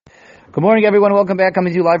Good morning, everyone. Welcome back.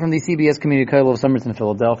 Coming to you live from the CBS Community College of Somerton,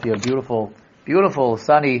 Philadelphia. Beautiful, beautiful,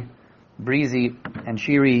 sunny, breezy, and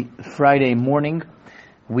cheery Friday morning.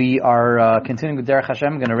 We are continuing with Derech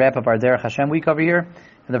Hashem. We're going to wrap up our Derech Hashem week over here.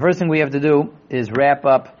 And the first thing we have to do is wrap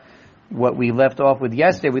up what we left off with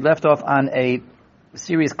yesterday. We left off on a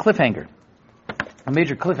serious cliffhanger, a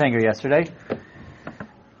major cliffhanger yesterday.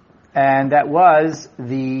 And that was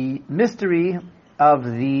the mystery of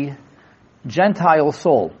the Gentile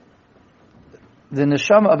soul. The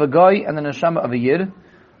neshama of a goy and the neshama of a yid,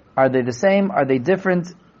 are they the same? Are they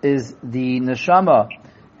different? Is the neshama,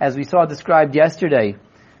 as we saw described yesterday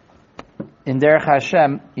in Derech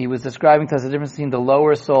Hashem, he was describing to us the difference between the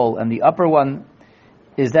lower soul and the upper one.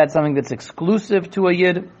 Is that something that's exclusive to a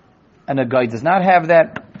yid and a goy does not have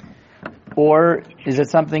that? Or is it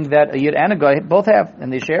something that a yid and a goy both have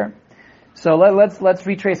and they share? So let's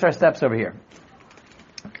retrace our steps over here.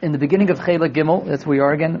 In the beginning of Chelek Gimel, that's where we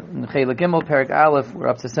are again, in Chelek Gimel, Perek Aleph, we're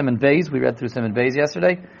up to Siman Beis. We read through Siman Beis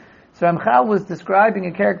yesterday. So Ramchal was describing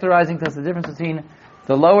and characterizing to us the difference between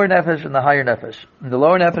the lower nefesh and the higher nefesh. The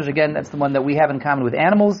lower nefesh, again, that's the one that we have in common with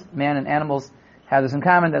animals. Man and animals have this in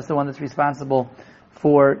common. That's the one that's responsible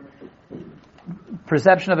for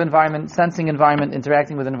perception of environment, sensing environment,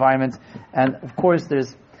 interacting with environment. And of course,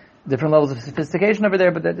 there's different levels of sophistication over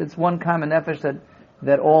there, but it's one common nefesh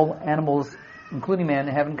that all animals, including man,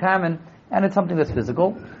 have in common, and it's something that's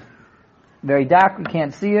physical. Very dark, we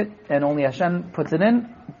can't see it, and only Hashem puts it in.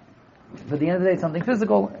 But at the end of the day, it's something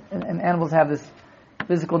physical, and animals have this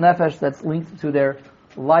physical nefesh that's linked to their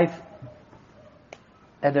life,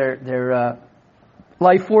 and their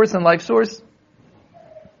life force and life source.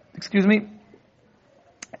 Excuse me.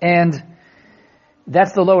 And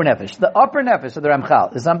that's the lower nefesh. The upper nefesh of the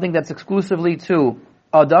Ramchal is something that's exclusively to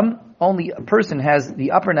Adam. Only a person has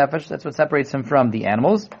the upper nefesh. That's what separates him from the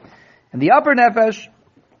animals. And the upper nefesh,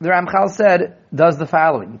 the Ramchal said, does the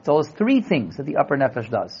following. It tells us three things that the upper nefesh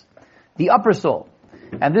does. The upper soul.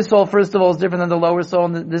 And this soul, first of all, is different than the lower soul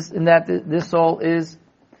in that this soul is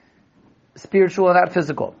spiritual and not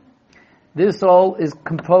physical. This soul is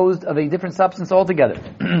composed of a different substance altogether.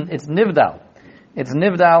 It's nivdal. It's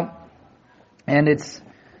nivdal, and it's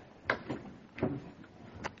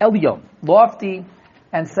elyon, lofty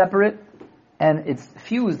and separate, and it's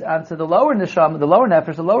fused onto the lower neshama, the lower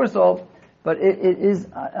nefesh, the lower soul, but it is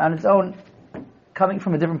on its own coming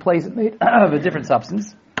from a different place, made of a different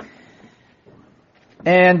substance.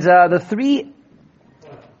 And the three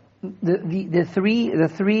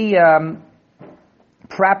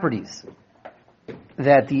properties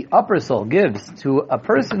that the upper soul gives to a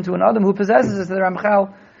person, to an Adam who possesses this, the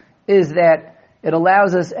Ramchal, is that it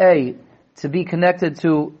allows us, to be connected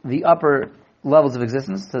to the upper levels of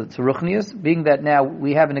existence, to Ruchnius, being that now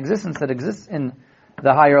we have an existence that exists in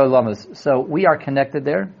the higher olamas. So we are connected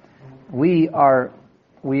there. We are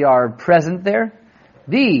present there.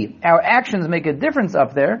 B, our actions make a difference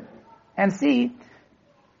up there. And C,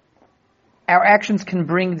 our actions can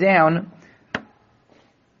bring down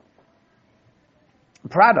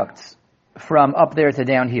products from up there to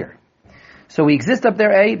down here. So we exist up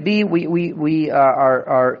there, A. B, we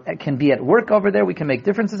can be at work over there. We can make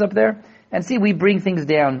differences up there. And C, we bring things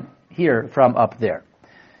down here from up there.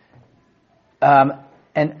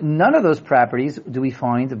 And none of those properties do we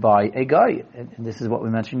find by a guy. And this is what we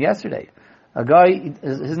mentioned yesterday. A guy,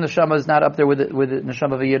 his neshama is not up there with the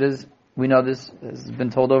neshama of a yid is. We know this. This has been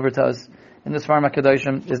told over to us in the Sfarma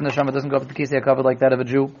Kedoshim. His neshama doesn't go up to the Kisei HaKavod like that of a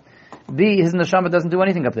Jew. B, his neshama doesn't do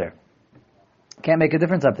anything up there. Can't make a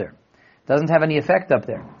difference up there. Doesn't have any effect up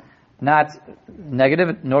there. Not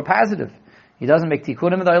negative nor positive. He doesn't make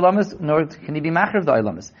tikkunim of the ilamas, nor can he be machriv of the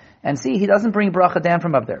ilamas. And see, he doesn't bring bracha down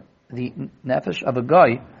from up there. The nefesh of a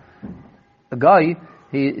guy,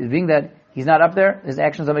 being that he's not up there, his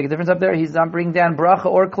actions don't make a difference up there, he's not bringing down bracha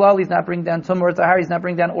or klal, he's not bringing down tum or tahar, he's not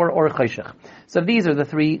bringing down or chayshach. So these are the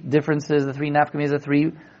three differences, the three nafkamis, the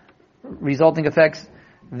three resulting effects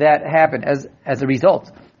that happen as a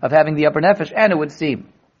result of having the upper nefesh. And it would seem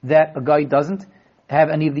that a guy doesn't have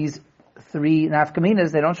any of these three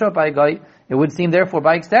nafkaminas, they don't show up by a guy. It would seem, therefore,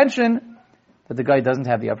 by extension, that the guy doesn't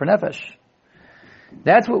have the upper nefesh.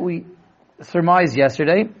 That's what we surmised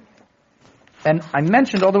yesterday. And I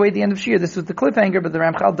mentioned all the way at the end of Shir, this was the cliffhanger, but the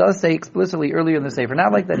Ramchal does say explicitly earlier in the Sefer,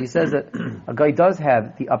 not like that, he says that a guy does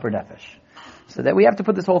have the upper nefesh. So that we have to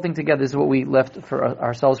put this whole thing together. This is what we left for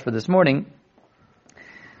ourselves for this morning,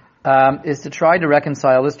 is to try to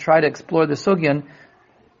reconcile this, try to explore the sugyan,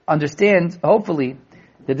 understand, hopefully,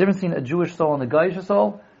 the difference between a Jewish soul and a Goyish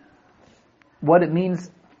soul, what it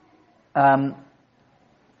means to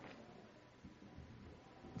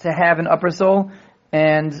have an upper soul,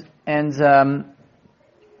 and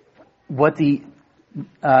what the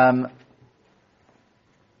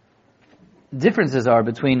differences are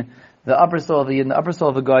between the upper soul of the Yid and the upper soul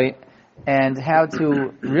of a guy, and how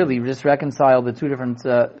to really just reconcile the two different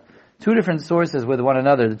sources with one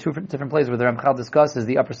another, the two different places where the Ramchal discusses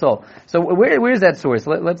the upper soul. So where's that source?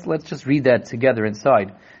 Let's just read that together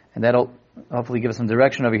inside, and that'll hopefully give us some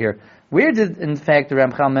direction over here. Where did, in fact, the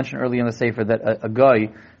Ramchal mention early in the Sefer that a guy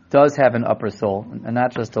does have an upper soul, and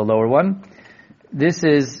not just a lower one? This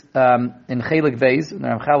is in Chelik Beis. The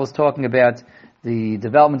Ramchal was talking about the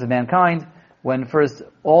development of mankind, when first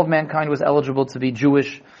all of mankind was eligible to be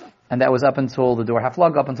Jewish, and that was up until the Dor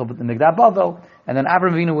Haflag, up until the Migdal Bavel, and then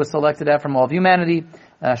Avraham Avinu was selected out from all of humanity.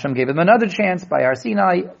 Hashem gave him another chance by Har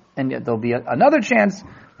Sinai, and yet there'll be another chance,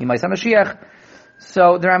 Yimais HaMashiach.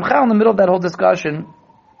 So the Ramchal, in the middle of that whole discussion,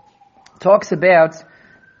 talks about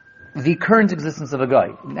the current existence of a guy.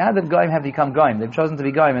 Now that Goyim have become Goyim, they've chosen to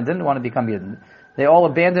be Goyim and didn't want to become Yidden. They all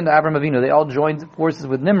abandoned Avraham Avinu. They all joined forces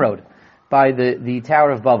with Nimrod by the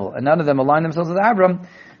Tower of Babel, and none of them aligned themselves with Avram.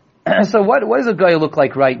 So what does a guy look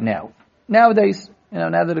like right now? Nowadays, now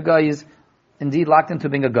that a guy is indeed locked into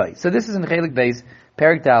being a guy. So this is in Chelik Beis,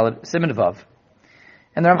 Perek Daled, Siman Vav.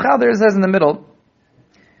 And the Ramchal there says in the middle,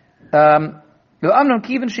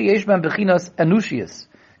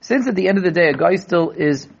 since at the end of the day a guy still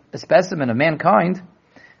is a specimen of mankind,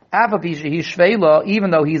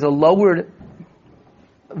 even though he's a lowered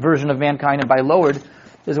version of mankind, and by lowered,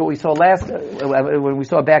 this is what we saw when we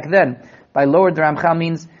saw back then. By lowered, the Ramchal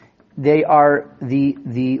means they are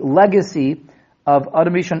the legacy of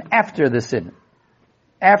Adam Rishon after the sin.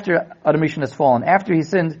 After Adam Rishon has fallen, after he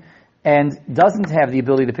sinned and doesn't have the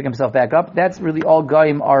ability to pick himself back up, that's really all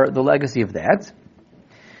Goyim are the legacy of that.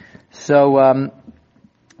 So,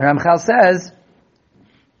 Ramchal says,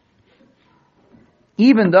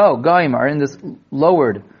 even though Goyim are in this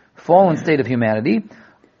lowered, fallen state of humanity,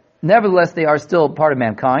 nevertheless they are still part of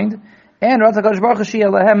mankind. And Hashem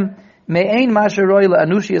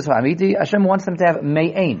wants them to have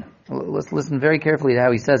me'ain. Let's listen very carefully to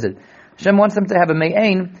how he says it. Hashem wants them to have a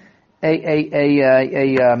me'ain,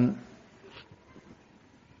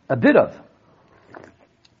 a bit of,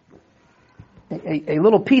 a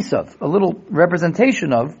little piece of, a little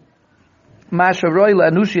representation of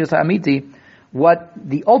what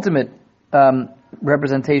the ultimate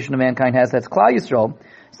representation of mankind has. That's Klal Yisrael.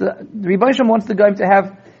 So the Rebbe Hashem wants the Goyim to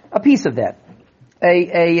have a piece of that,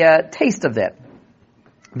 a taste of that,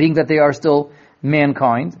 being that they are still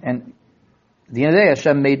mankind, and at the end of the day,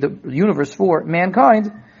 Hashem made the universe for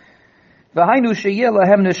mankind.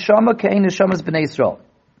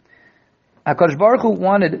 HaKadosh Baruch Hu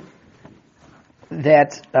wanted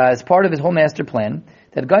that as part of his whole master plan,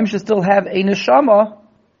 that Goyim should still have a neshama,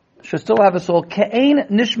 should still have a soul, ke'ein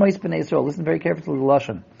nishmais b'nei Yisrael. Listen very carefully to the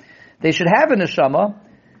Lashon. They should have a neshama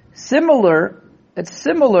similar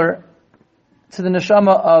to the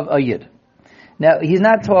neshama of a Yid. Now, he's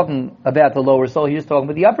not talking about the lower soul, he's talking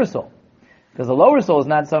about the upper soul. Because the lower soul is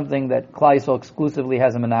not something that Klal Yisrael exclusively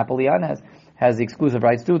has a monopoly on, has the exclusive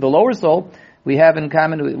rights to. The lower soul, we have in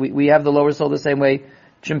common, we have the lower soul the same way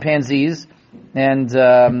chimpanzees and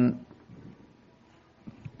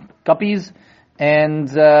guppies and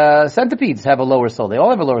centipedes have a lower soul. They all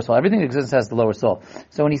have a lower soul. Everything that exists has the lower soul.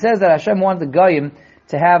 So when he says that Hashem wanted the Goyim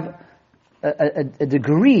to have a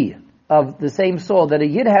degree of the same soul that a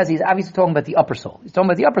Yid has, he's obviously talking about the upper soul. He's talking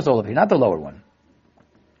about the upper soul of here, not the lower one.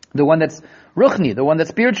 The one that's ruchni, the one that's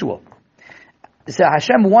spiritual. So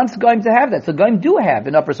Hashem wants Goyim to have that. So Goyim do have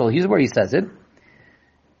an upper soul. Here's where he says it.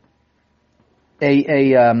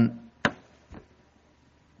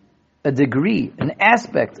 A degree, an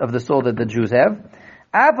aspect of the soul that the Jews have.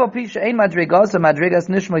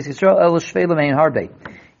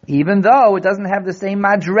 Even though it doesn't have the same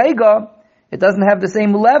madrega, it doesn't have the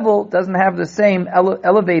same level, doesn't have the same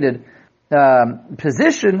elevated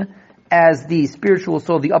position as the spiritual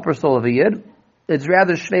soul, the upper soul of a Yid. It's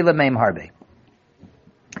rather shvela meim harbe.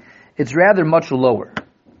 It's rather much lower.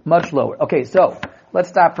 Much lower. Okay, so let's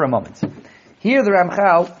stop for a moment. Here the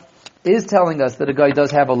Ramchal is telling us that a guy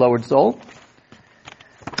does have a lowered soul.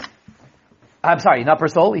 I'm sorry, an upper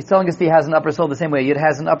soul. He's telling us he has an upper soul the same way a Yid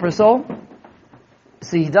has an upper soul.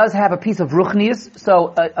 So he does have a piece of ruchnius.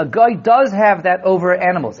 So a guy does have that over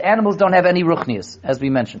animals. Animals don't have any ruchnius, as we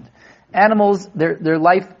mentioned. Animals, their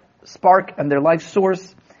life spark and their life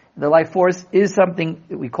source, their life force is something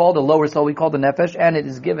that we call the lower soul, we call the nefesh, and it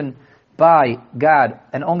is given by God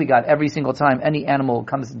and only God every single time any animal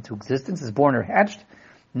comes into existence, is born or hatched.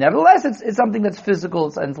 Nevertheless, it's something that's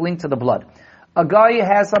physical and it's linked to the blood. A guy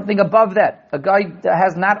has something above that. A guy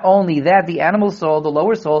has not only that, the animal soul, the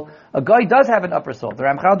lower soul, a guy does have an upper soul. The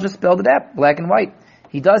Ramchal just spelled it out, black and white.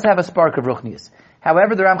 he does have a spark of Ruchnius.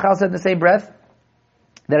 However, the Ramchal said in the same breath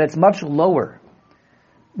that it's much lower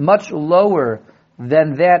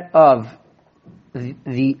than that of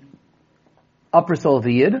the upper soul of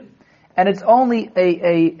the Yid, and it's only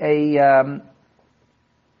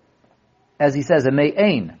as he says, a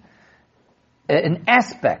me'ain, an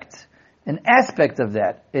aspect of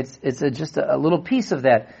that. It's just a little piece of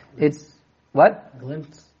that. It's what?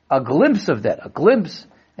 A glimpse of that. A glimpse,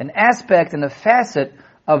 an aspect, and a facet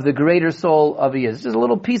of the greater soul of Yid. It's just a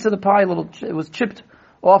little piece of the pie. It was chipped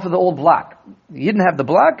off of the old block. You didn't have the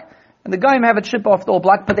block, and the Goyim have a chip off the old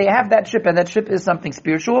block, but they have that chip, and that chip is something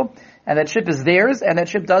spiritual, and that chip is theirs, and that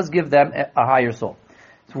chip does give them a higher soul.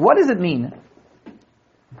 So what does it mean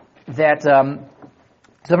that,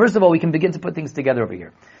 so first of all, we can begin to put things together over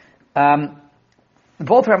here.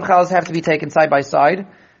 Both Ramchals have to be taken side by side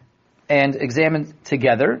and examined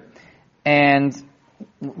together, and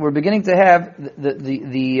we're beginning to have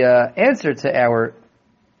the answer to our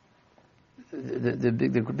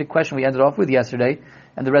the big question we ended off with yesterday,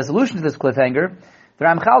 and the resolution to this cliffhanger. The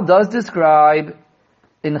Ramchal does describe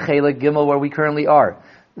in Chelek Gimel, where we currently are,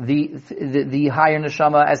 the higher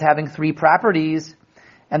neshama as having three properties,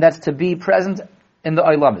 and that's to be present in the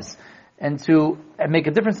Olamis, and to make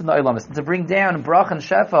a difference in the Olamis, and to bring down Brach and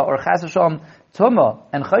Shefa, or Chas V'Shalom, Tumah,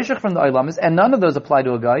 and Chayshach from the Olamis, and none of those apply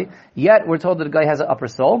to a guy, yet we're told that a guy has an upper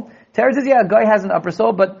soul. Teretz says, yeah, a guy has an upper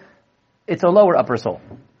soul, but it's a lower upper soul.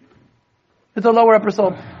 It's a lower upper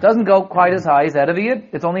soul. Doesn't go quite as high as that of a Yid.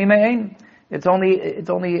 It's only a Me'ain. It's only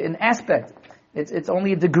an aspect. It's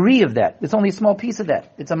only a degree of that. It's only a small piece of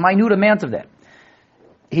that. It's a minute amount of that.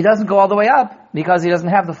 He doesn't go all the way up because he doesn't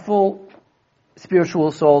have the full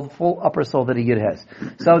spiritual soul, the full upper soul that a Yid has.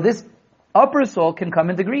 So this upper soul can come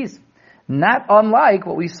in degrees. Not unlike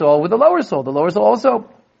what we saw with the lower soul. The lower soul also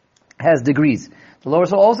has degrees. The lower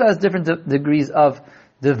soul also has different degrees of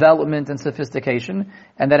development and sophistication,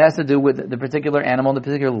 and that has to do with the particular animal, the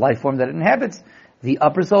particular life form that it inhabits. The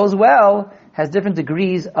upper soul as well has different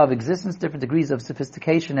degrees of existence, different degrees of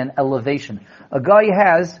sophistication and elevation. A guy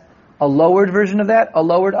has a lowered version of that, a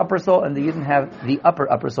lowered upper soul, and the Yidden have the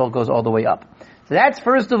upper soul goes all the way up. So that's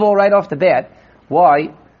first of all, right off the bat,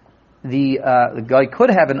 why the guy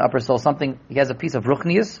could have an upper soul, something, he has a piece of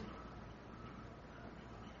Ruchnius.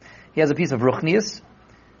 He has a piece of Ruchnius,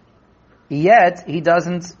 yet he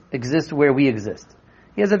doesn't exist where we exist.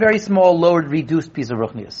 He has a very small, lowered, reduced piece of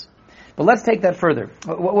Ruchnius. But let's take that further.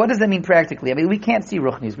 What does that mean practically? I mean, we can't see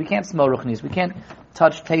Ruchnius, we can't smell Ruchnius, we can't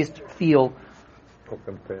touch, taste, feel, or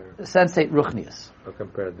compare. Sensate Ruchnius. Or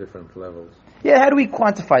compare different levels. Yeah, how do we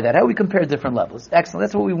quantify that? How do we compare different levels? Excellent,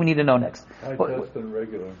 that's what we need to know next. High test and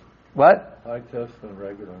regular. What? High test and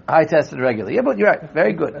regular. High test and regular. Yeah, but you're right.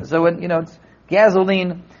 Very good. So when, it's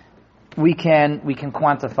gasoline, we can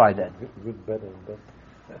quantify that. Good, better, and better.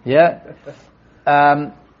 Yeah.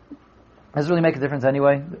 Does it really make a difference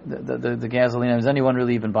anyway? The gasoline. Is anyone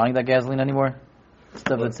really even buying that gasoline anymore?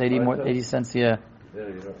 Stuff that's 80 cents. Yeah. Yeah,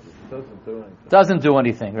 it doesn't do anything. Doesn't do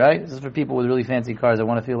anything, right? This is for people with really fancy cars that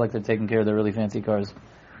want to feel like they're taking care of their really fancy cars.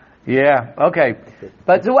 Yeah. Okay.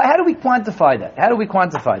 But so how do we quantify that? How do we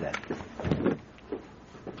quantify that?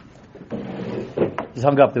 Just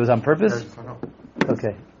hung up. It was on purpose?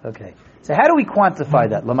 Okay. So how do we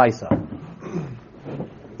quantify that, Lamaisa?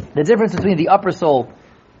 The difference between the upper soul,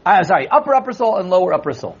 upper soul and lower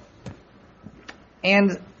upper soul.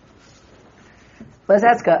 And let's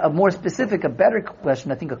ask a more specific, a better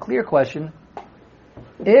question, I think a clear question.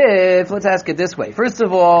 Let's ask it this way. First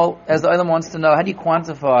of all, as the Olam wants to know, how do you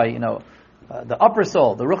quantify, the upper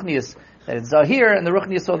soul, the Ruchnius, that it's here, and the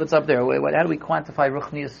Ruchnius soul that's up there? How do we quantify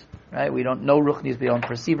Ruchnius? Right? We don't know Ruchnius, we don't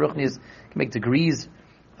perceive Ruchnius. We can make degrees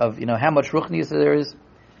of, how much Ruchnius there is.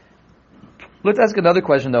 Let's ask another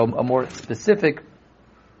question, though, a more specific,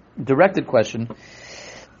 directed question.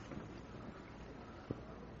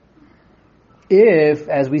 If,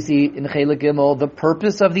 as we see in Chelek Gimel, the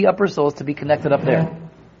purpose of the upper soul is to be connected up there,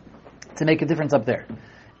 to make a difference up there,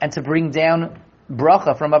 and to bring down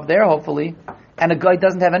bracha from up there, hopefully, and a guy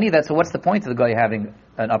doesn't have any of that, so what's the point of the guy having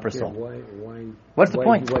an upper soul? What's the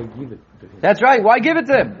point? Why give it to him? That's right, why give it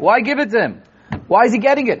to him? Why give it to him? Why is he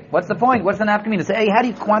getting it? What's the point? What's the nafkamina? To say, hey, how do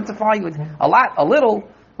you quantify with a lot, a little?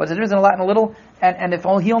 What's the difference in a lot and a little? And if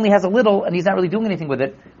he only has a little and he's not really doing anything with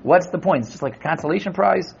it, what's the point? It's just like a consolation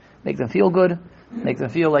prize. Make them feel good. Make them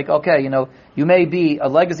feel like, okay, you may be a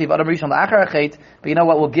legacy of Adam Rishon La'achar Achet, but you know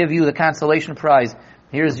what? We'll give you the consolation prize.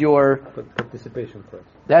 Here's your participation prize.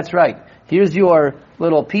 That's right. Here's your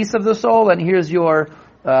little piece of the soul, and here's your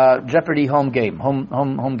Jeopardy home game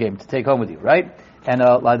to take home with you, right? And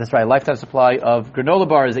that's right, a lifetime supply of granola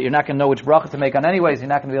bars that you're not going to know which bracha to make on anyways. You're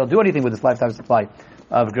not going to be able to do anything with this lifetime supply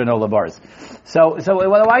granola bars. So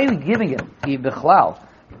why are you giving it the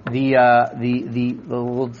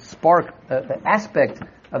little spark aspect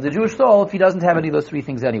of the Jewish soul if he doesn't have any of those three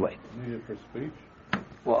things anyway? Need it for speech?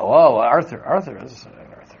 Whoa, Arthur is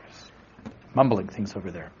mumbling things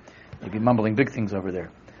over there. Maybe mumbling big things over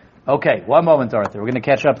there. Okay, one moment, Arthur. We're going to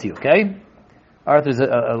catch up to you, okay? Arthur's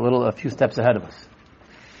a few steps ahead of us.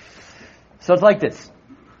 So it's like this.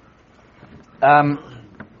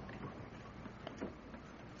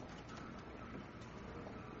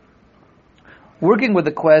 Working with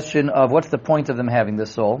the question of what's the point of them having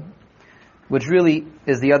this soul, which really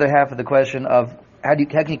is the other half of the question of how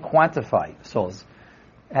can you quantify souls?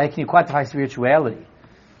 How can you quantify spirituality?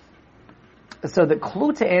 So the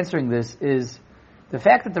clue to answering this is the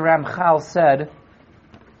fact that the Ramchal said,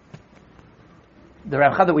 the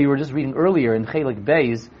Ramchal that we were just reading earlier in Chelik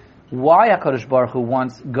Beis, why HaKadosh Baruch Hu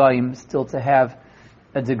wants Goyim still to have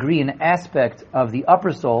a degree, an aspect of the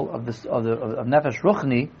upper soul, of Nefesh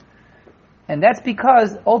Ruchni, and that's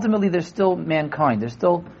because ultimately they're still mankind. They're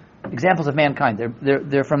still examples of mankind.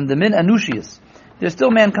 They're from the Min Anushius. They're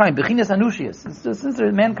still mankind. Bechinas Anushius. Since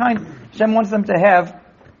they're mankind, Hashem wants them to have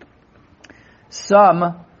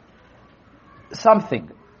something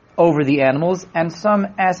over the animals and some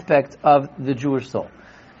aspect of the Jewish soul.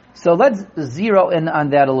 So let's zero in on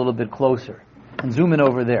that a little bit closer and zoom in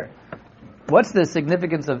over there. What's the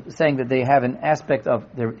significance of saying that they have an aspect of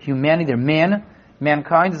their humanity, their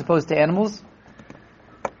mankind, as opposed to animals?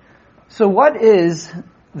 So what is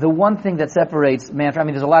the one thing that separates man from,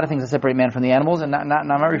 there's a lot of things that separate man from the animals, and I'm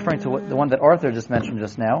not referring to the one that Arthur just mentioned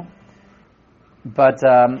just now, but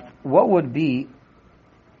what would be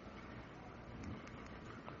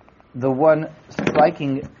the one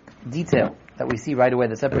striking detail that we see right away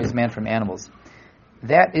that separates man from animals?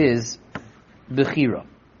 That is bechira,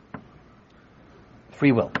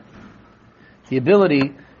 free will. The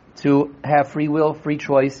ability to have free will, free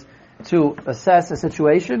choice, to assess a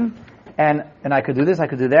situation, and I could do this, I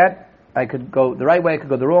could do that, I could go the right way, I could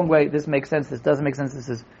go the wrong way, this makes sense, this doesn't make sense, this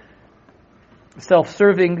is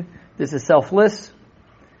self-serving, this is selfless,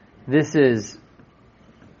 this is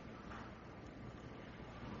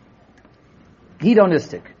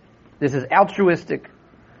hedonistic, this is altruistic.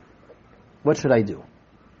 What should I do?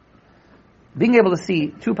 Being able to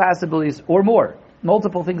see two possibilities or more,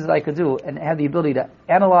 multiple things that I could do, and have the ability to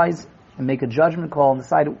analyze and make a judgment call and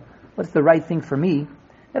decide what's the right thing for me,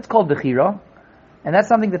 that's called bechira, and that's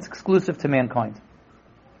something that's exclusive to mankind.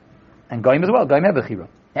 And Goyim as well. Goyim have bechira.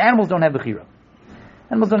 Animals don't have bechira.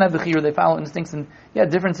 Animals don't have bechira. They follow instincts in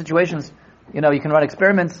different situations. You can run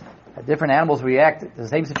experiments. Different animals react to the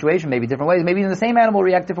same situation, maybe different ways. Maybe the same animal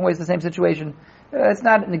react different ways to the same situation. That's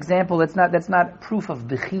not an example. That's not proof of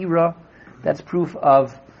bechira. That's proof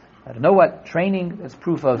of training. That's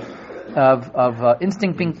proof of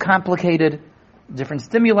instinct being complicated. Different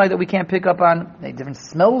stimuli that we can't pick up on, different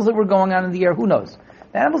smells that were going on in the air. Who knows?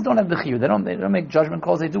 The animals don't have bechir. They don't make judgment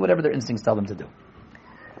calls. They do whatever their instincts tell them to do.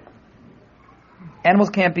 Animals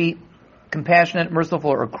can't be compassionate,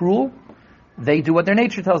 merciful, or cruel. They do what their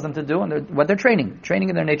nature tells them to do, and what their training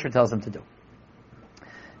in their nature tells them to do.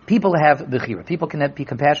 People have bechira. People can be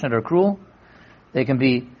compassionate or cruel. They can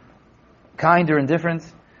be kind or indifferent.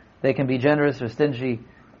 They can be generous or stingy.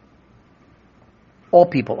 All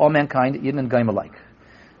people, all mankind, Yidden and Goyim alike.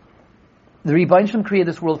 The Rebbeinu Shalom created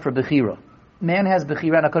this world for bechira. Man has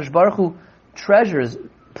bechira, and HaKadosh Baruch Hu treasures,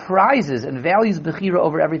 prizes, and values bechira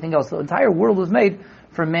over everything else. The entire world was made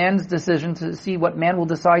for man's decision to see what man will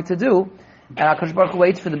decide to do, and HaKadosh Baruch Hu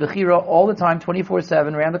waits for the bechira all the time,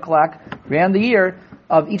 24/7, around the clock, around the year,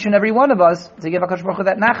 of each and every one of us, to give HaKadosh Baruch Hu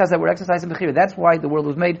that nachas that we're exercising bechira. That's why the world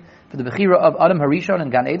was made, for the bechira of Adam Harishon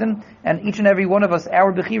and Gan Eden, and each and every one of us,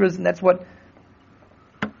 our bechiras, and that's what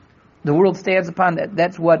the world stands upon.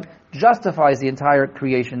 That's what justifies the entire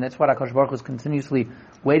creation. That's what HaKadosh Baruch Hu is continuously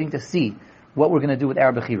waiting to see what we're going to do with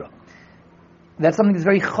our bechira. That's something that's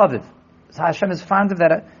very chaviv. So Hashem is fond of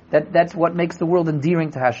that. That's what makes the world endearing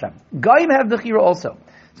to Hashem. Goyim have bechira also.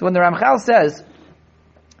 So when the Ramchal says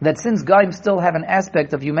that since Goyim still have an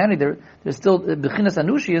aspect of humanity, they're still bechinas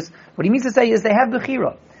anushius, what he means to say is they have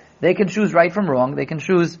bechira. They can choose right from wrong. They can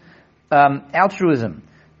choose altruism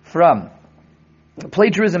from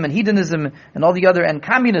plagiarism and hedonism and all the other, and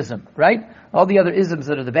communism, right? All the other isms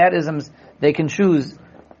that are the bad isms. They can choose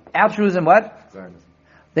altruism, what? Zionism.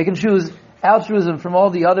 They can choose altruism from all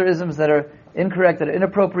the other isms that are incorrect, that are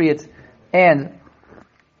inappropriate, and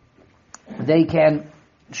they can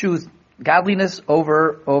choose godliness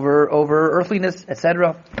over earthliness,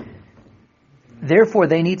 etc. Therefore,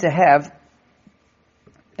 they need to have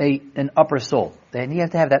an upper soul. They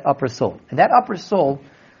need to have that upper soul. And that upper soul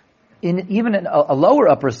even in a lower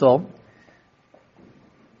upper soul,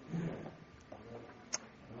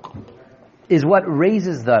 is what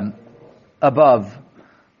raises them above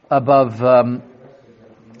the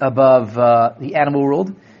animal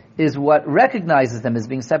world, is what recognizes them as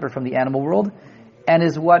being separate from the animal world, and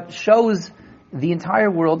is what shows the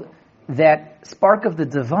entire world that spark of the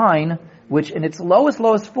divine, which in its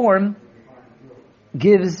lowest form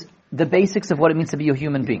gives the basics of what it means to be a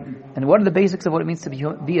human being. And what are the basics of what it means to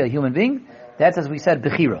be a human being? That's, as we said,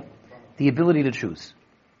 bechira, the ability to choose.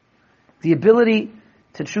 The ability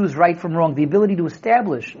to choose right from wrong, the ability to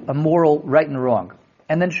establish a moral right and wrong,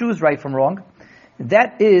 and then choose right from wrong.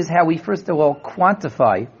 That is how we first of all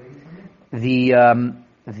quantify the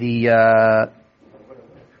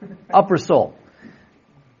upper soul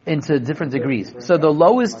into different degrees. So the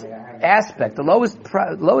lowest aspect, the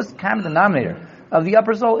lowest common denominator of the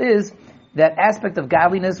upper soul is that aspect of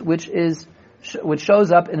godliness which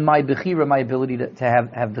shows up in my bechira, my ability to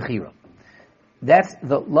have bechira. That's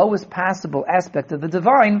the lowest possible aspect of the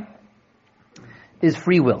divine, is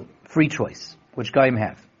free will, free choice, which Goyim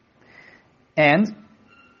have. And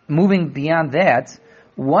moving beyond that,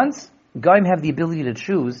 once Goyim have the ability to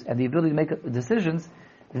choose and the ability to make decisions,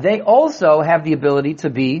 they also have the ability to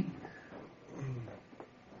be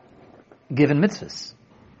given mitzvahs,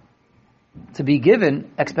 to be given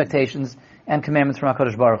expectations and commandments from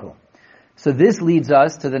HaKadosh Baruch Hu. So this leads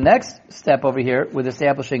us to the next step over here with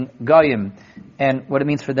establishing Goyim and what it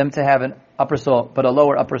means for them to have an upper soul, but a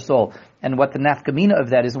lower upper soul. And what the nafkamina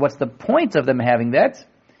of that is, what's the point of them having that,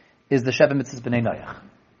 is the Sheva Mitzvahs B'nai Noach.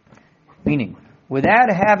 Meaning, without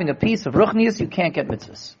having a piece of Ruchnius, you can't get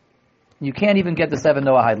mitzvahs. You can't even get the 7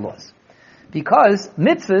 Noahide laws. Because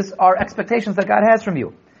mitzvahs are expectations that God has from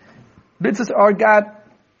you. Mitzvahs are God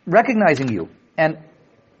recognizing you and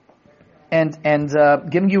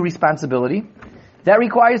giving you responsibility. That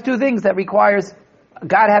requires two things. That requires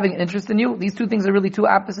God having an interest in you. These two things are really two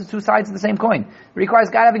opposites, two sides of the same coin. It requires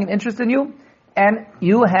God having an interest in you and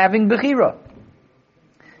you having bechira.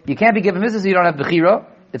 You can't be given mitzvahs if you don't have bechira.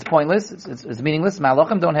 It's pointless. It's meaningless.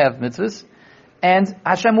 Malachim don't have mitzvahs. And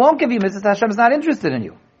Hashem won't give you mitzvahs. Hashem is not interested in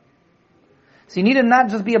you. So you need to not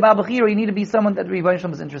just be a Baal Bechira, you need to be someone that Rebbeinu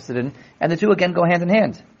Shalom is interested in. And the two again go hand in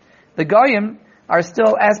hand. The Goyim are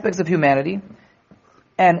still aspects of humanity.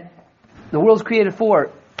 And the world's created for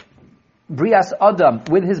Brias Adam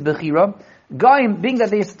with his Bechira. Goyim, being that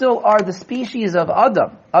they still are the species of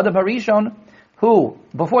Adam Harishon, who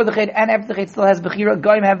before the Chet and after the Chet still has Bechira,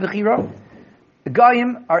 Goyim have Bechira. The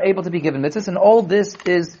Goyim are able to be given mitzvahs, and all this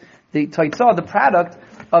is the Taitzah, the product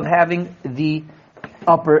of having the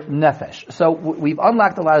upper nefesh. So we've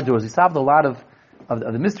unlocked a lot of doors. We solved a lot of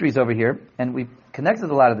the mysteries over here, and we've connected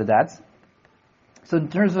a lot of the dots. So in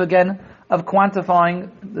terms of, again, of quantifying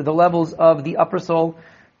the levels of the upper soul,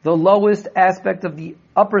 the lowest aspect of the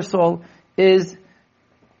upper soul is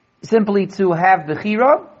simply to have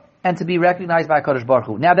bechira and to be recognized by HaKadosh Baruch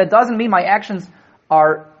Hu. Now that doesn't mean my actions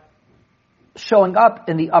are showing up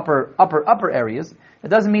in the upper areas. It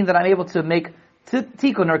doesn't mean that I'm able to make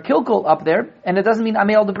tikkun or kilkul up there, and it doesn't mean I'm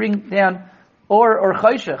able to bring down or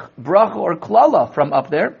chayshech, bracha or klala from up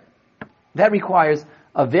there. That requires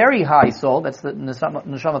a very high soul. That's the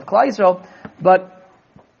neshama of Klal Yisrael. But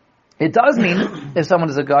it does mean, if someone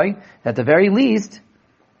is a guy, at the very least,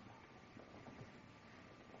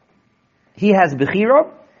 he has bechira,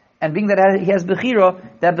 and being that he has bechira,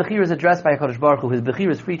 that bechira is addressed by HaKadosh Baruch Hu. His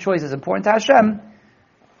bechira is free choice, is important to Hashem,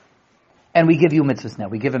 and we give you mitzvahs now.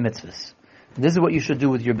 We give him mitzvahs. This is what you should do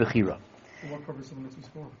with your bechira. What purpose are the mitzvahs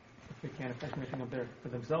for? If they can't affect anything up there for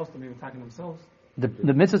themselves, they're maybe attacking themselves. The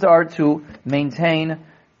mitzvahs are to maintain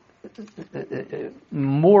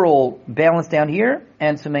moral balance down here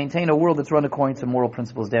and to maintain a world that's run according to moral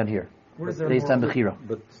principles down here. Based on bechira.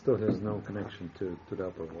 But still has no connection to the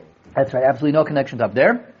upper world. That's right, absolutely no connection to up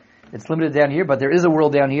there. It's limited down here, but there is a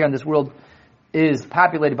world down here, and this world is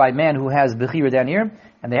populated by man who has bechira down here,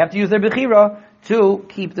 and they have to use their bechira to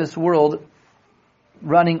keep this world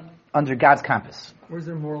running under God's compass. Where does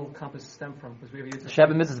their moral compass stem from? Because we have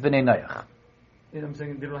Sheva Mitzvahs B'nai Noach. I'm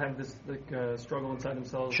saying they don't have this struggle inside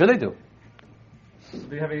themselves. Sure they do. So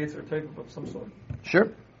they have a Yetzer type of some sort. Sure.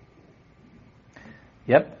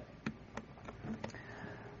 Yep.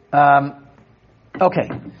 Okay.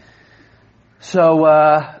 So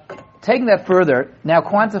taking that further, now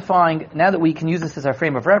quantifying, now that we can use this as our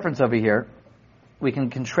frame of reference over here, we can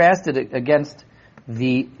contrast it against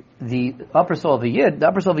the upper soul of the Yid. The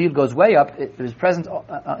upper soul of the Yid goes way up. It is present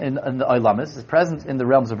in the Olamis. It's present in the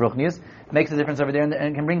realms of Ruchnius. Makes a difference over there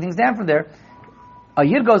and can bring things down from there. A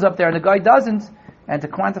Yid goes up there and the guy doesn't. And to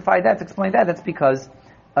quantify that, to explain that, that's because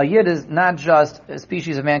a Yid is not just a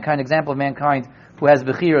species of mankind, example of mankind who has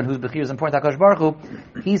Bechira and whose Bechira is important to HaKadosh Baruch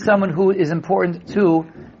Hu. He's someone who is important to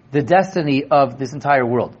the destiny of this entire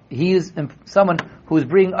world. He is someone who is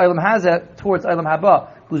bringing Olam Hazeh towards Olam Haba,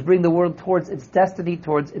 who's bringing the world towards its destiny,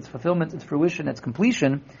 towards its fulfillment, its fruition, its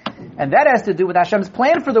completion. And that has to do with Hashem's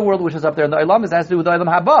plan for the world, which is up there in the Olamas. That has to do with Olam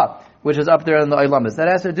Haba, which is up there in the Olamas. That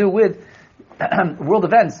has to do with world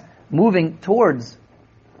events moving towards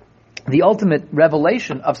the ultimate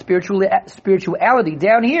revelation of spirituality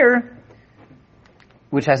down here,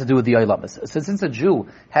 which has to do with the Olamas. So since a Jew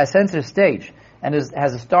has center stage and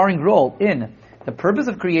has a starring role in the purpose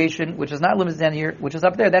of creation, which is not limited down here, which is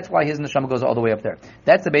up there, that's why his neshama goes all the way up there.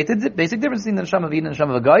 That's the basic difference between the neshama of Eden and the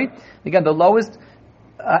neshama of a guy. Again, the lowest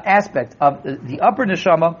aspect of the upper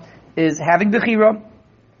neshama is having bechira,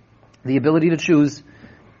 the ability to choose,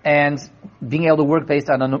 and being able to work based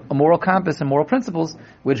on a moral compass and moral principles,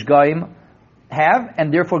 which goyim have,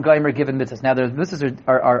 and therefore goyim are given mitzvahs. Now, the mitzvahs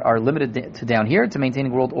are limited to down here, to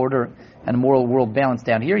maintaining world order and moral world balance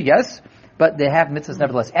down here, yes, but they have mitzvahs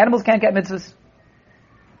nevertheless. Animals can't get mitzvahs.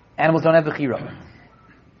 Animals don't have bechira.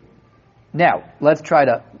 Now, let's try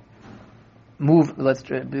to move.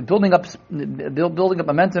 Building up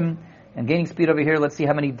momentum and gaining speed over here. Let's see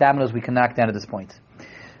how many dominoes we can knock down at this point.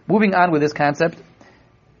 Moving on with this concept,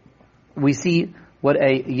 we see what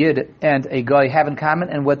a yid and a goy have in common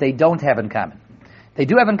and what they don't have in common. They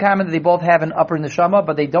do have in common that they both have an upper neshama,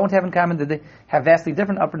 but they don't have in common that they have vastly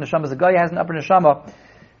different upper neshamas. A goy has an upper neshama,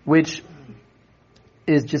 which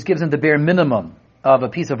just gives him the bare minimum of a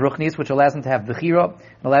piece of ruchnis, which allows him to have bechira,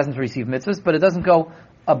 and allows him to receive mitzvahs, but it doesn't go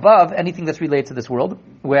above anything that's related to this world,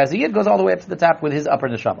 whereas a yid goes all the way up to the top with his upper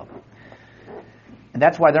neshama. And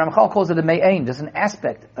that's why the Ramchal calls it a me'ain. There's an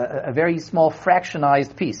aspect, a very small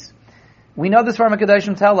fractionized piece. We know this from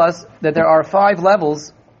HaKadoshim tell us that there are 5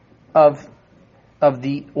 levels of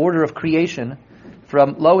the order of creation,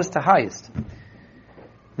 from lowest to highest.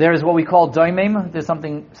 There is what we call daimim. There's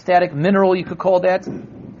something static, mineral you could call that.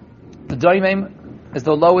 The daimim is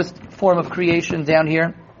the lowest form of creation down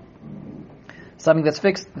here. Something that's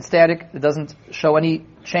fixed and static, that doesn't show any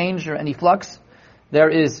change or any flux. There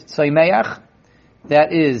is tzaimeach,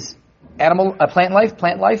 that is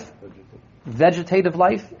plant life, vegetative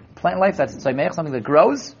life, plant life, that's tzaimeach, something that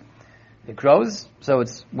grows. It grows, so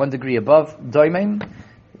it's 1 degree above daimim.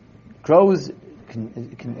 Grows, it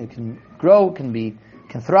can grow,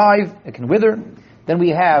 can thrive, it can wither. Then we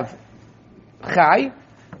have chai,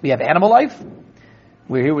 we have animal life.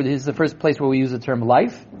 This is the first place where we use the term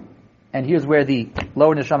life. And here's where the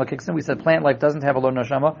lower neshama kicks in. We said plant life doesn't have a lower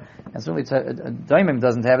neshama, and certainly daimim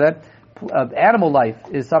doesn't have that. Animal life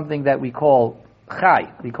is something that we call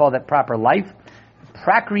chai. We call that proper life. It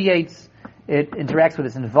procreates, it interacts with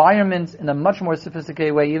its environment in a much more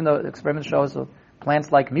sophisticated way, even though experiments show us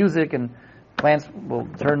plants like music and plants will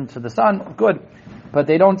turn to the sun, good. But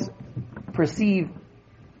they don't perceive,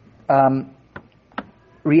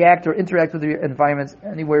 react or interact with the environments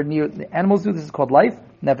anywhere near. The animals do. This is called life,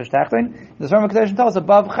 nefesh tachton. The Sram HaKadoshim tells us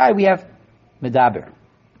above chai we have medaber.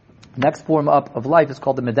 Next form up of life is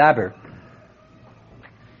called the medaber.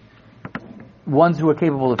 Ones who are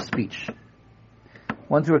capable of speech.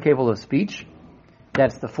 Ones who are capable of speech.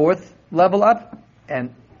 That's the 4th level up,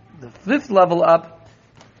 and the 5th level up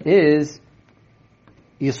is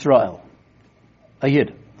Yisrael, a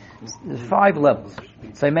yid. There's 5 levels.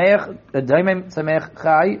 Sameach, Daimim, Sameach,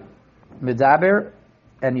 Chai, Medaber,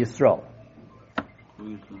 and Yisrael.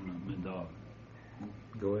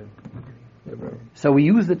 Go ahead. So we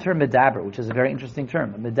use the term Medaber, which is a very interesting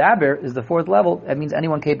term. Medaber is the 4th level. That means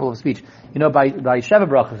anyone capable of speech. You know, by Sheva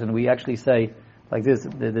Brachas, and we actually say like this,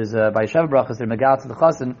 there's by Sheva Brachas, there's Megal to the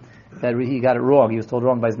Chassan, that he got it wrong. He was told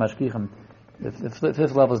wrong by his Mashkichim. The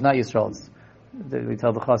 5th level is not Yisrael. We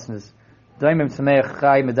tell the Chassan is Daimim, Sameach,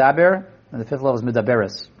 Chai, Medaber, and the 5th level is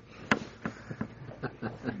Medaberes.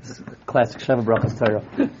 Classic Sheva Brachas Torah.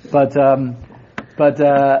 But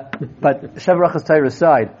Sheva Brachas Torah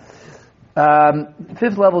aside,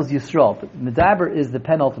 5th level is Yisrael, but Medaber is the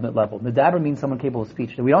penultimate level. Medaber means someone capable of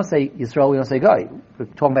speech. We don't say Yisrael, we don't say Goy. We're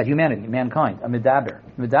talking about humanity, mankind. A Medaber.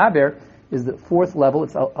 Medaber is the 4th level.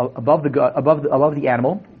 It's above the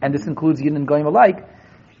animal, and this includes Yin and Goyim alike.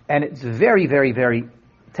 And it's very, very, very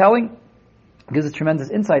telling. It gives us tremendous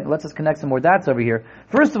insight. It lets us connect some more dots over here.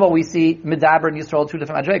 First of all, we see Medaber and Yisrael, 2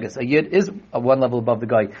 different adregas. A Yid is 1 level above the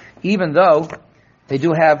Goy, even though they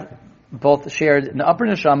do have both shared an upper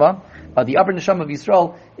neshama. The upper neshama of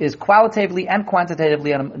Yisrael is qualitatively and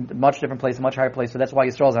quantitatively on a much different place, a much higher place, so that's why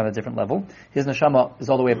Yisrael is on a different level. His neshama is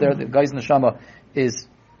all the way up there. The guy's neshama is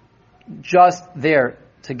just there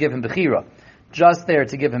to give him bechira, just there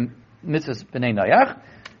to give him mitzvahs b'nei nayach.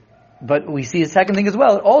 But we see a second thing as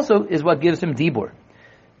well. It also is what gives him dibur.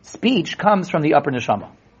 Speech comes from the upper neshama.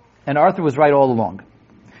 And Arthur was right all along.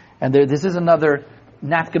 And this is another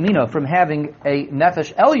nafkamina from having a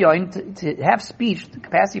nefesh elyon to have speech, the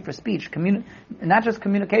capacity for speech, not just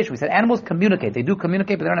communication. We said animals communicate. They do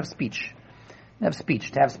communicate, but they don't have speech. They have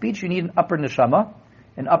speech. To have speech, you need an upper neshama,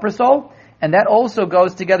 an upper soul, and that also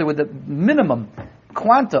goes together with the minimum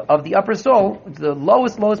quanta of the upper soul, the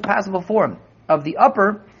lowest possible form of the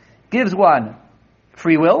upper, gives one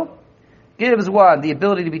free will, gives one the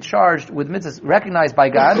ability to be charged with mitzvahs recognized by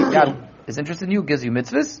God. God is interested in you, gives you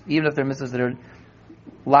mitzvahs, even if they're mitzvahs that are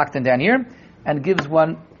locked in down here, and gives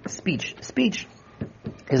one speech. Speech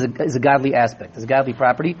is a godly aspect, is a godly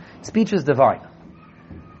property. Speech is divine.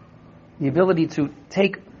 The ability to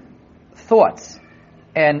take thoughts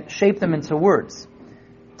and shape them into words,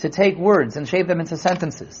 to take words and shape them into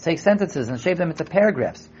sentences, take sentences and shape them into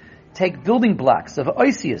paragraphs, take building blocks of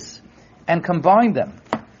oisius and combine them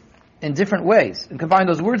in different ways, and combine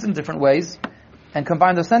those words in different ways, and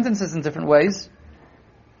combine those sentences in different ways.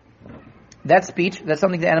 That speech, that's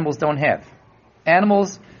something that animals don't have.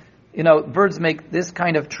 Animals, birds make this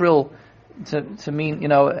kind of trill to mean,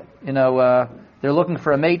 they're looking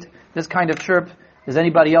for a mate. This kind of chirp. Is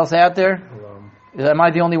anybody else out there? Am I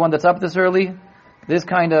the only one that's up this early? This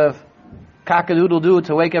kind of cock-a-doodle-doo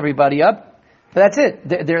to wake everybody up. But that's it.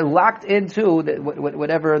 They're locked into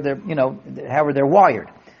whatever they're, however they're wired.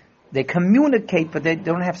 They communicate, but they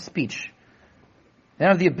don't have speech. They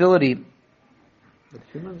don't have the ability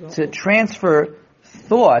to transfer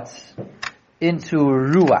thoughts into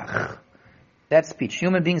ruach. That's speech.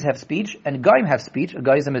 Human beings have speech, and goyim have speech. A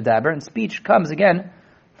goy is a medaber, and speech comes again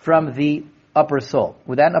from the upper soul.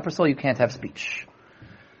 Without an upper soul, you can't have speech.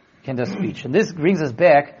 You can't have speech. And this brings us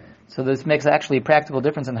back, so this makes actually a practical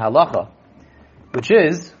difference in halacha, which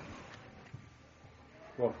is,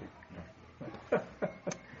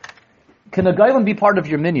 can a goyim be part of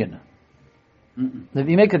your minyan? If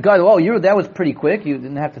you make a guy, that was pretty quick. You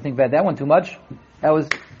didn't have to think about that one too much.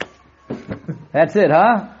 That's it,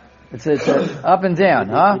 huh? It's up and down,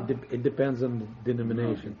 huh? It depends on the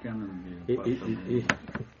denomination.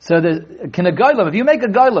 So can a goylem, if you make a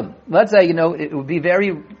goylem, let's say, it would be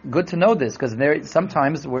very good to know this, because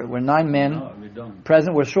sometimes we're 9 men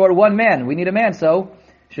present, we're short 1 man, we need a man, so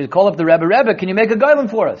should call up the Rebbe, can you make a goylem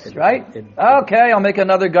for us, right? Okay, I'll make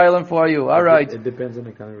another goylem for you, all right. It depends on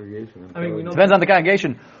the congregation. Depends on the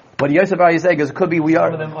congregation. What Yosef is saying is, it could be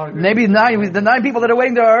maybe 9, the 9 people that are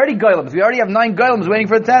waiting there are already goylems. We already have 9 goylems waiting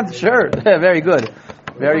for the 10th, sure. Very good.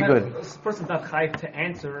 Very good. This person's not chayiv to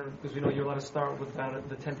answer, because you're allowed to start with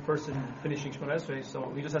the 10th person finishing Shemona Esrei, so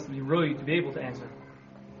he just has to be really to be able to answer.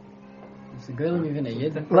 Is the goylem even a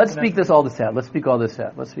yid? Let's speak all this out.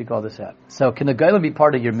 So can a goylem be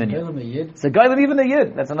part of your minyan? Is the goylem a yid? Is the goylem even a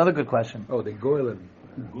yid? That's another good question. Oh, the goylem.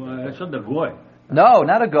 I said the goy. No,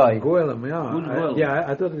 not a goy. Goylem, yeah. Who's goylem?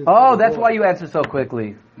 I thought it Oh, that's why you answered so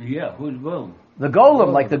quickly. Yeah, who's golem? The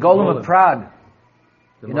golem, like the golem of Prague.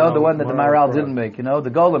 The one that the Maharal Prague. didn't make. The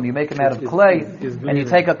golem, you make him out of clay, and you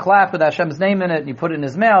take a clap with Hashem's name in it, and you put it in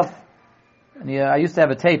his mouth. And I used to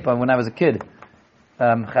have a tape when I was a kid.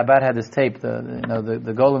 Chabad had this tape,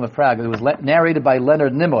 the golem of Prague. It was narrated by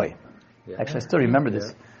Leonard Nimoy. Yeah. Actually, I still remember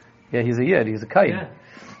this. Yeah, he's a yid. He's a kayin. Yeah.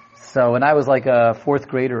 So when I was like a 4th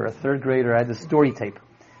grader or a 3rd grader, I had this story tape.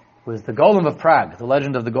 It was the Golem of Prague, the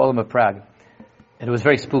legend of the Golem of Prague. And it was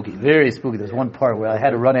very spooky, very spooky. There was one part where I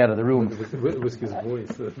had to run out of the room. It was his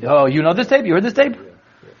voice. Oh, you know this tape? You heard this tape? Yeah.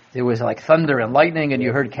 There was like thunder and lightning, and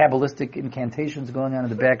you heard Kabbalistic incantations going on in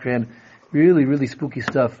the background. Really, really spooky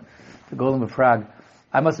stuff. The Golem of Prague.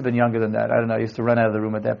 I must have been younger than that. I don't know. I used to run out of the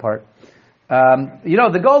room at that part.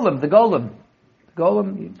 The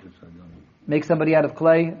Golem. You make somebody out of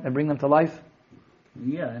clay and bring them to life.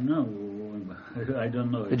 Yeah, I know. I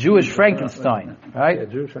don't know. The Jewish Frankenstein, right? Yeah,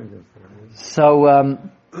 Jewish Frankenstein. So,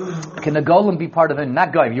 can the golem be part of it?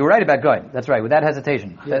 Not goyim. You were right about goyim. That's right, without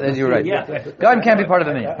hesitation. You were right. Yeah. Goyim can't be part of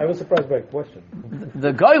a minyan. I was surprised by a question.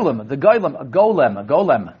 A golem.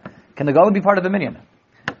 Can the golem be part of a minyan?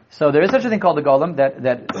 So there is such a thing called the golem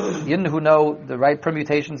that Yidden who know the right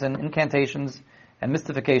permutations and incantations and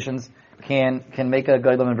mystifications can make a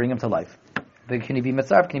golem and bring him to life. But can he be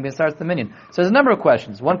mitzarf? Can he be mitzarf to the minyan? So there's a number of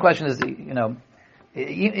questions. One question is,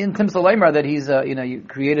 in Tim Salemar that he's, you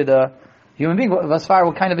created a human being.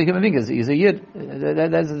 What kind of a human being is he? He's a yid.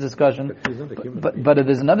 That's a discussion. But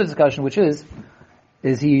there's another discussion, which is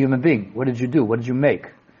he a human being? What did you do? What did you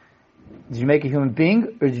make? Did you make a human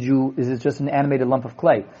being, or is it just an animated lump of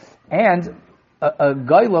clay? And a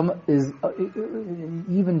Goylem is,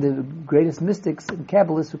 even the greatest mystics and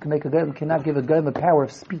Kabbalists who can make a Goylem cannot give a Goylem the power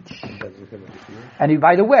of speech. And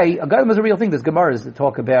by the way, a Goylem is a real thing. There's Gemaras that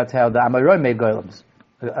talk about how the Amoraim made Goylems.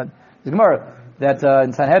 There's Gemara that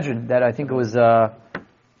in Sanhedrin, that I think it was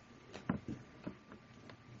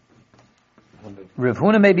Rav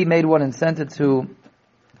Huna maybe made one and sent it to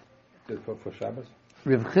for Shabbos?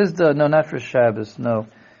 Rav Chizda, no, not for Shabbos, no.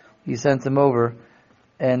 He sent him over,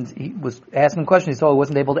 and he was asking questions. He saw he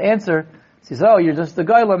wasn't able to answer. So he said, "Oh, you're just a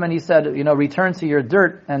Goylem," and he said, "Return to your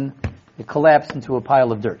dirt," and it collapsed into a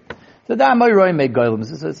pile of dirt. So the Amoraim made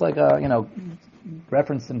Goylems. It's like a,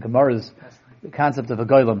 reference in Gemara's the concept of a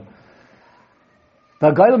Goylem.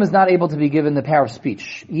 But a Goylem is not able to be given the power of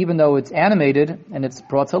speech. Even though it's animated and it's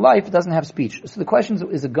brought to life, it doesn't have speech. So the question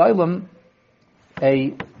is a Goylem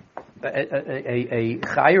a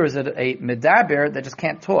chay, or is it a medaber that just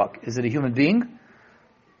can't talk? Is it a human being,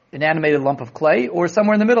 an animated lump of clay, or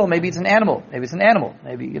somewhere in the middle? Maybe it's an animal. Maybe it's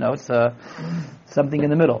it's something in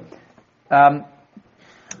the middle.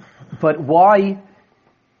 But why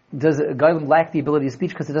does a Goylem lack the ability to speak?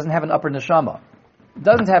 Because it doesn't have an upper neshama. It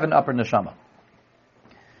doesn't have an upper neshama.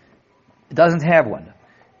 It doesn't have one.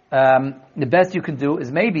 The best you can do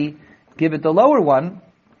is maybe give it the lower one,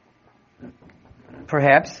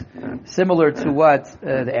 perhaps, similar to what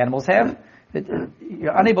the animals have.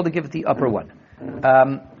 You're unable to give it the upper one.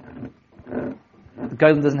 The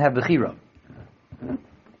Goylem doesn't have Bechira.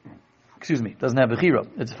 Doesn't have Bechira.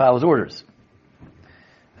 It follows orders.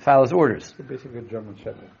 So basically a German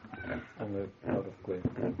Shepherd on the out of clay.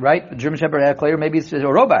 Right? A German Shepherd out of clay, or maybe it's a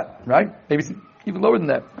robot, right? Maybe it's even lower than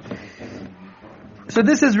that. So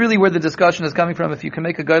this is really where the discussion is coming from. If you can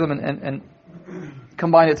make a Goylem and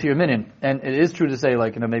combine it to your minion. And it is true to say,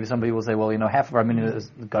 maybe some people will say, well, half of our minion is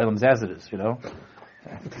Goylems as it is,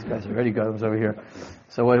 These guys are already Goylems over here.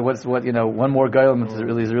 So one more Goylem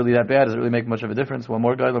is really that bad? Does it really make much of a difference? One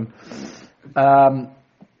more Goylem.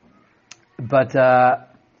 But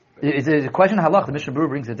it's a question of halach. The Mishnah Berurah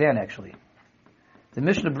brings it down, actually. The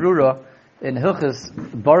Mishnah Berurah in Hilchas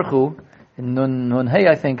Baruchu, in Nun Hey,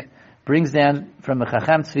 I think, brings down from the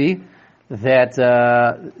Chacham Tzvi that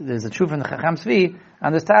there's a truth from the Chacham Tzvi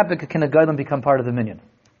on this topic: can a Goylem become part of the minion?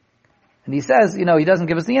 And he says, he doesn't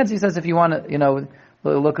give us the answer. He says, if you want to,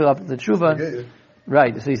 look it up the tshuva.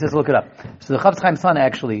 Right. So he says, look it up. So the Chafetz Chaim's son,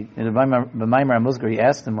 actually, in the Maimar Musgar, he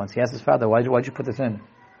asked him once. He asked his father, why'd you put this in?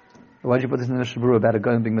 Why'd you put this in the Mishnah Berurah about a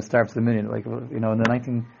Goylem being mistarved to the minion? In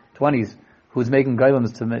the 1920s, who's making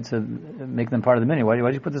Goylems to make them part of the minion?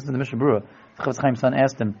 Why'd you put this in the Mishnah Berurah? The Chafetz Chaim's son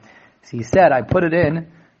asked him. So he said, I put it in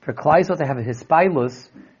for Klaisel to have a hispilus,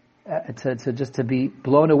 to be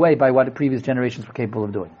blown away by what the previous generations were capable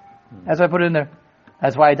of doing. That's why I put it in there.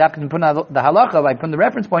 That's why I adapted and put in the halacha. I put in the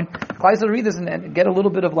reference point. Klaisel to read this and get a little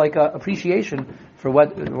bit of appreciation for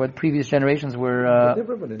what previous generations were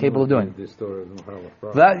capable of doing.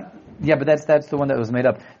 But that's the one that was made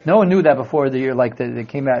up. No one knew that before the year. They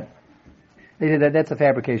came out. They said that's a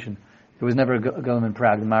fabrication. There was never a Golem in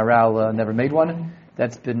Prague. The Maharal never made one.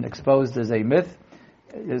 That's been exposed as a myth.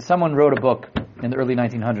 Someone wrote a book in the early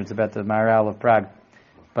 1900s about the Maharal of Prague.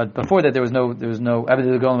 But before that, there was no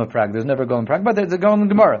evidence of the Golem of Prague. There's never a Golem in Prague, but there's a Golem in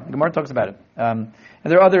Gemara. The Gemara talks about it. And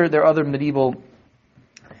there are other medieval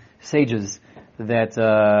sages that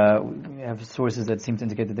have sources that seem to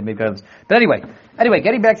indicate that they made Golems. But anyway,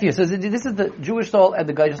 getting back to you. So this is the Jewish soul and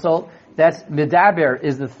the Goyish soul. That's Medaber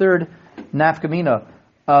is the third nafkamina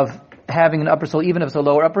of having an upper soul, even if it's a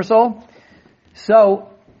lower upper soul. So,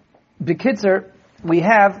 B'kitzer, we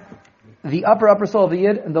have the upper soul of a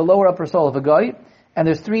Yid and the lower upper soul of a Goy, and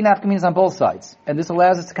there's three nafkaminas on both sides. And this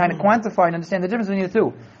allows us to kind of quantify and understand the difference between the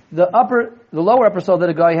two. The lower upper soul that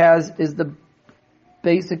a Goy has is the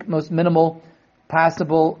basic, most minimal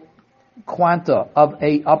possible quanta of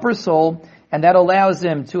a upper soul, and that allows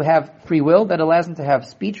him to have free will, that allows him to have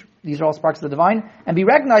speech. These are all sparks of the divine, and be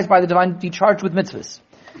recognized by the divine, be charged with mitzvahs.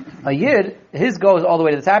 A Yid, his goes all the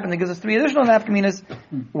way to the top, and it gives us three additional nafkaminas.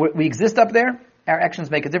 We exist up there, our actions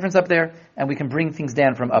make a difference up there, and we can bring things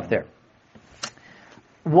down from up there.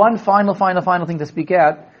 One final thing to speak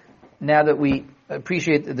out, now that we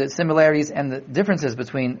appreciate the similarities and the differences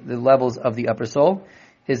between the levels of the upper soul,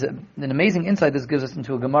 is an amazing insight this gives us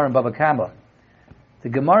into a Gemara in Baba Kama. The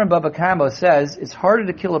Gemara in Baba Kama says it's harder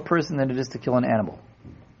to kill a person than it is to kill an animal.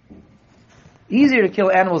 Easier to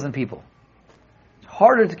kill animals than people.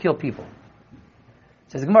 Harder to kill people.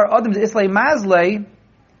 It says Gemara, Adam's Islay Mazlay,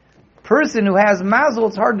 person who has mazel,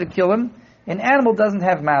 it's harder to kill him. An animal doesn't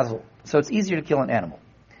have mazel, so it's easier to kill an animal.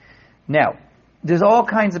 Now, there's all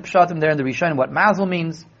kinds of pshatim there in the Rishonim, what mazel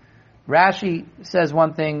means. Rashi says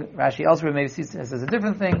one thing, Rashi elsewhere maybe says a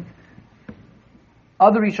different thing.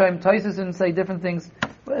 Other Rishonim, Taisus, and say different things.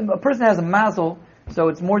 A person has a mazel, so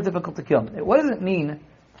it's more difficult to kill him. What does it mean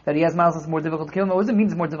that he has mazel? It's more difficult to kill him. What does it mean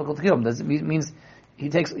it's more difficult to kill him? Does it mean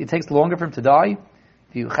it takes longer for him to die?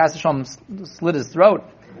 If you Chas Hashem slit his throat,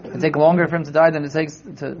 it takes longer for him to die than it takes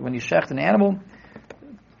when you shecht an animal.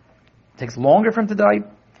 It takes longer for him to die.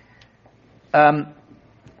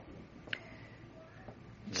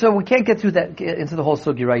 So we can't get into the whole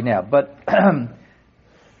sugi right now, but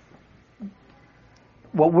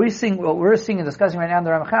what we're seeing and discussing right now in the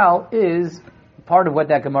Ramchal is part of what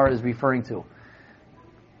that Gemara is referring to.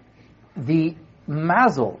 The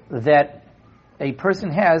mazel that a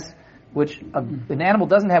person has, which an animal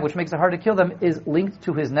doesn't have, which makes it hard to kill them, is linked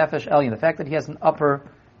to his nefesh elyon. The fact that he has an upper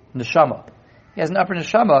neshama. He has an upper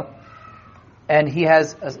neshama, and he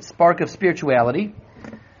has a spark of spirituality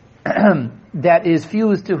that is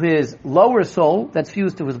fused to his lower soul, that's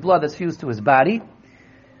fused to his blood, that's fused to his body.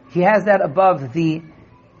 He has that above the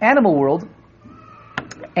animal world,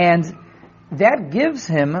 and that gives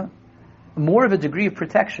him more of a degree of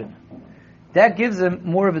protection. That gives him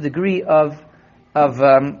more of a degree of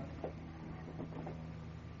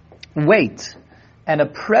weight and a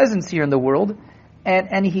presence here in the world,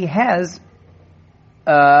 and he has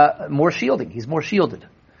more shielding. He's more shielded.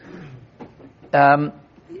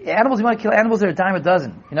 Animals, you want to kill animals that are a dime a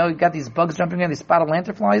dozen. You got these bugs jumping around, these spotted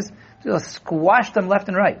lanternflies, you'll squash them left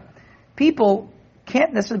and right. People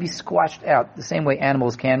can't necessarily be squashed out the same way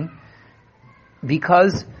animals can,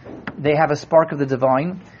 because they have a spark of the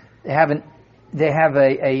divine. They have a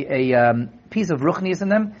piece of ruchnius in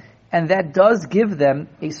them, and that does give them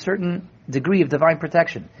a certain degree of divine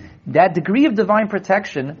protection. That degree of divine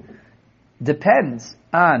protection depends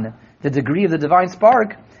on the degree of the divine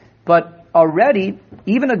spark, but already,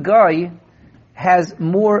 even a guy has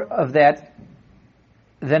more of that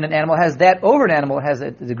than an animal has. That over an animal has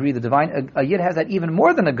a degree of the divine. A yid has that even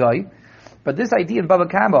more than a guy. But this idea in Baba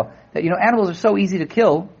Kama, that animals are so easy to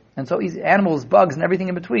kill, and so easy, animals, bugs, and everything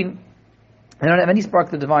in between, they don't have any spark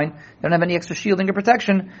of the divine, they don't have any extra shielding or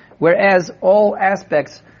protection, whereas all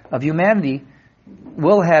aspects of humanity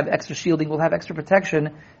will have extra shielding, will have extra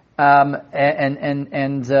protection,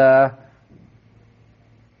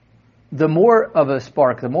 the more of a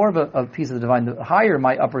spark, the more of a piece of the divine, the higher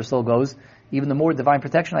my upper soul goes, even the more divine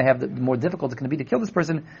protection I have, the more difficult it's going to be to kill this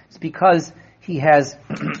person. It's because he has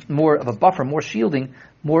more of a buffer, more shielding,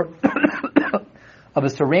 more of a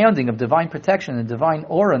surrounding of divine protection and divine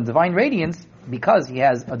aura and divine radiance, because he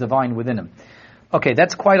has a divine within him. Okay,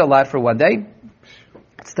 that's quite a lot for one day.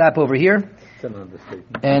 Stop over here.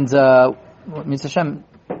 And Mitzvah Hashem,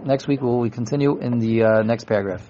 next week we continue in the next paragraph.